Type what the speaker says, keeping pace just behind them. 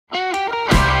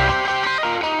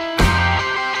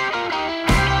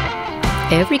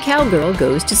Every Cowgirl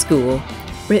Goes to School,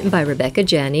 written by Rebecca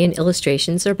Janni and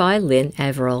illustrations are by Lynne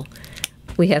Avril.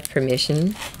 We have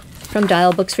permission from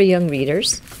Dial Books for Young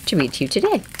Readers to read to you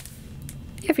today.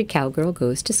 Every Cowgirl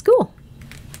Goes to School.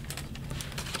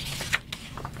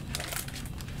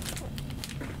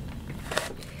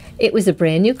 It was a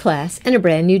brand new class and a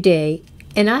brand new day,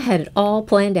 and I had it all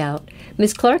planned out.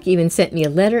 Miss Clark even sent me a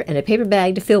letter and a paper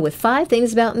bag to fill with 5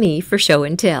 things about me for show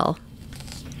and tell.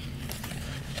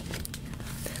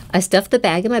 I stuffed the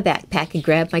bag in my backpack and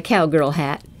grabbed my cowgirl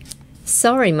hat.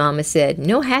 "Sorry," Mama said,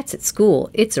 "no hats at school.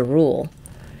 It's a rule."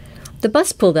 The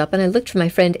bus pulled up and I looked for my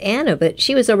friend Anna, but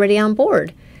she was already on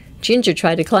board. Ginger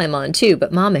tried to climb on too,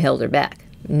 but Mama held her back.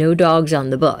 "No dogs on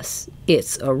the bus.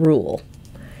 It's a rule."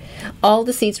 All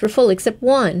the seats were full except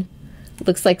one.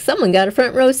 "Looks like someone got a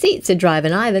front row seat," said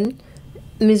Drivin' Ivan.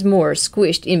 Ms. Moore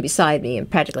squished in beside me and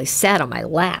practically sat on my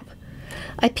lap.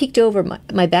 I peeked over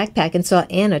my backpack and saw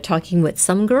Anna talking with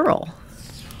some girl.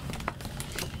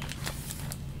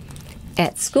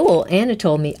 At school, Anna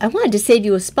told me, "I wanted to save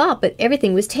you a spot, but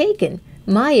everything was taken.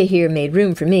 Maya here made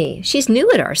room for me. She's new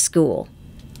at our school."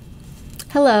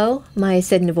 "Hello," Maya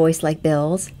said in a voice like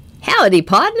bells. "Howdy,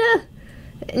 partner."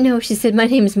 "No," she said, "my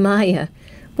name's Maya."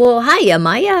 "Well, hiya,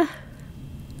 Maya."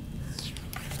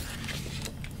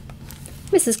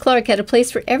 Mrs. Clark had a place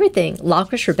for everything,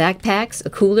 lockers for backpacks, a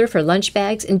cooler for lunch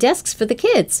bags, and desks for the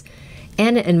kids.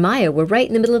 Anna and Maya were right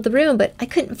in the middle of the room, but I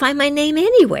couldn't find my name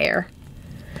anywhere.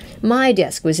 My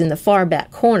desk was in the far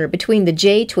back corner between the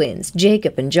J twins,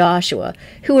 Jacob and Joshua,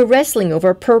 who were wrestling over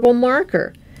a purple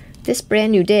marker. This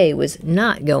brand new day was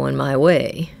not going my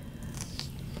way.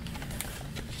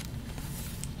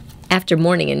 After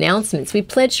morning announcements, we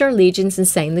pledged our allegiance and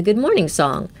sang the good morning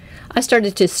song. I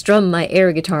started to strum my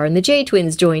air guitar, and the J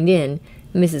twins joined in.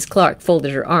 Mrs. Clark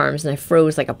folded her arms, and I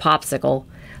froze like a popsicle.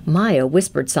 Maya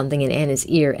whispered something in Anna's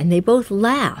ear, and they both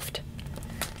laughed.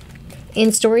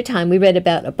 In story time, we read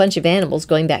about a bunch of animals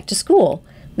going back to school.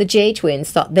 The J twins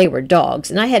thought they were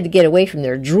dogs, and I had to get away from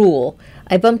their drool.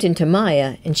 I bumped into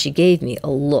Maya, and she gave me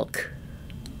a look.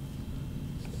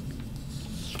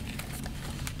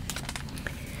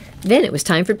 Then it was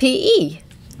time for PE.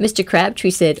 Mr.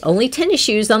 Crabtree said, "Only tennis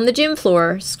shoes on the gym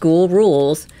floor. School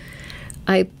rules."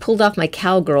 I pulled off my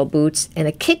cowgirl boots, and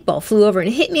a kickball flew over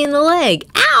and hit me in the leg.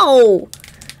 Ow!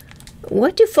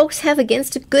 What do folks have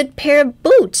against a good pair of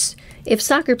boots? If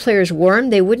soccer players wore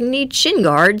them, they wouldn't need shin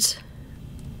guards.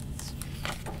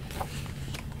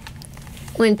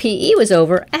 When PE was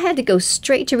over, I had to go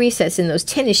straight to recess in those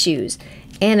tennis shoes.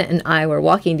 Anna and I were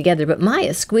walking together, but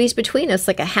Maya squeezed between us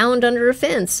like a hound under a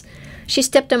fence. She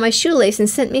stepped on my shoelace and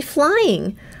sent me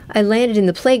flying. I landed in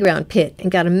the playground pit and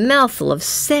got a mouthful of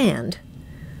sand.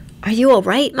 "Are you all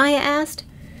right?" Maya asked.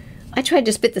 I tried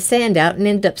to spit the sand out and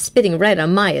ended up spitting right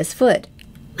on Maya's foot.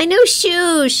 "My new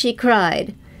shoes!" she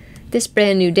cried. This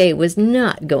brand new day was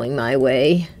not going my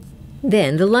way.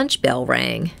 Then the lunch bell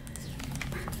rang.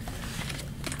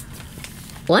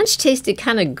 Lunch tasted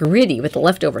kind of gritty with the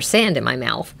leftover sand in my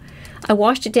mouth. I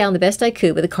washed it down the best I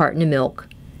could with a carton of milk.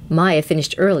 Maya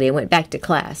finished early and went back to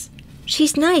class.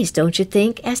 "She's nice, don't you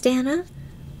think?" asked Anna.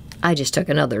 I just took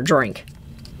another drink.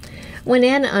 When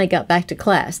Anna and I got back to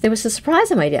class, there was a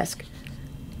surprise on my desk.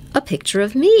 A picture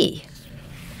of me.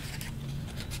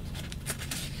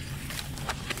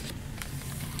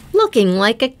 Looking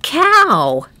like a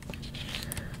cow.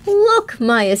 "Look,"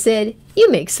 Maya said,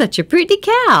 "you make such a pretty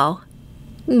cow."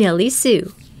 Nellie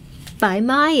Sue by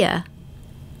Maya.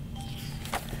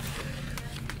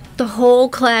 The whole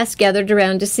class gathered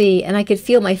around to see, and I could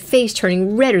feel my face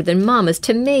turning redder than Mama's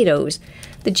tomatoes.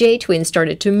 The J twins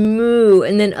started to moo,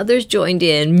 and then others joined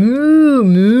in. Moo,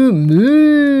 moo,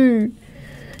 moo.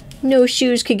 No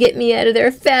shoes could get me out of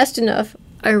there fast enough.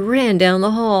 I ran down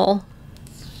the hall.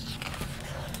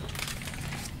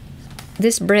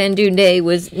 This brand new day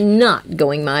was not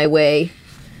going my way.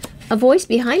 A voice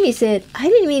behind me said, "I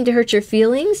didn't mean to hurt your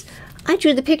feelings. I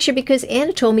drew the picture because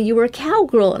Anna told me you were a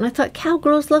cowgirl, and I thought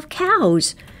cowgirls love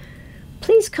cows.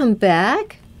 Please come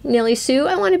back. Nellie Sue,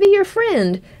 I want to be your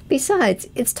friend. Besides,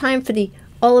 it's time for the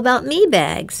All About Me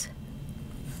bags."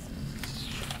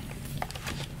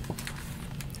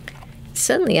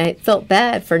 Suddenly, I felt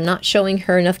bad for not showing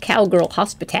her enough cowgirl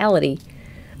hospitality.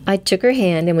 I took her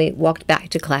hand, and we walked back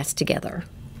to class together.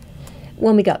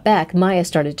 When we got back, Maya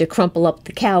started to crumple up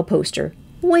the cow poster.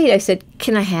 "Wait," I said,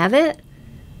 "can I have it?"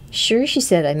 "Sure," she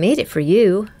said, "I made it for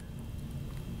you."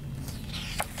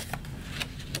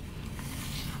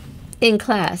 In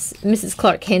class, Mrs.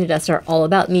 Clark handed us our All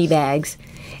About Me bags.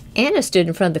 Anna stood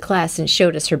in front of the class and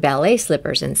showed us her ballet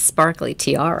slippers and sparkly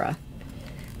tiara.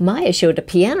 Maya showed a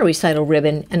piano recital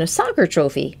ribbon and a soccer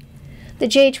trophy. The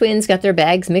J twins got their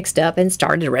bags mixed up and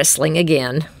started wrestling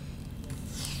again.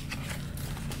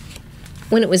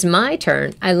 When it was my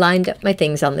turn, I lined up my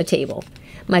things on the table.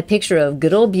 My picture of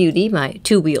good old Beauty, my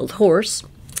two-wheeled horse,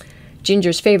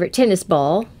 Ginger's favorite tennis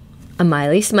ball, a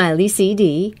Miley Smiley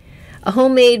CD, a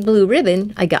homemade blue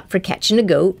ribbon I got for catching a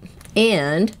goat,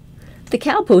 and the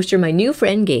cow poster my new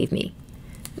friend gave me.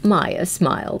 Maya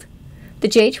smiled. The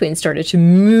J twins started to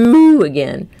moo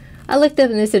again. I looked up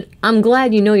and they said, "I'm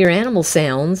glad you know your animal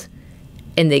sounds."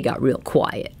 And they got real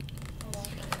quiet.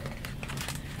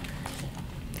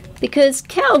 Because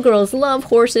cowgirls love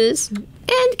horses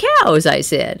and cows, I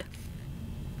said.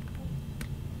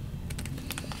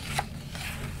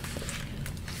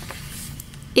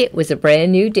 It was a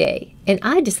brand new day, and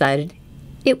I decided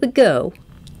it would go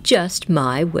just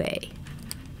my way.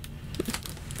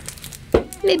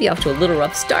 Maybe off to a little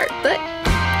rough start, but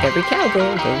every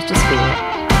cowgirl goes to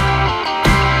school.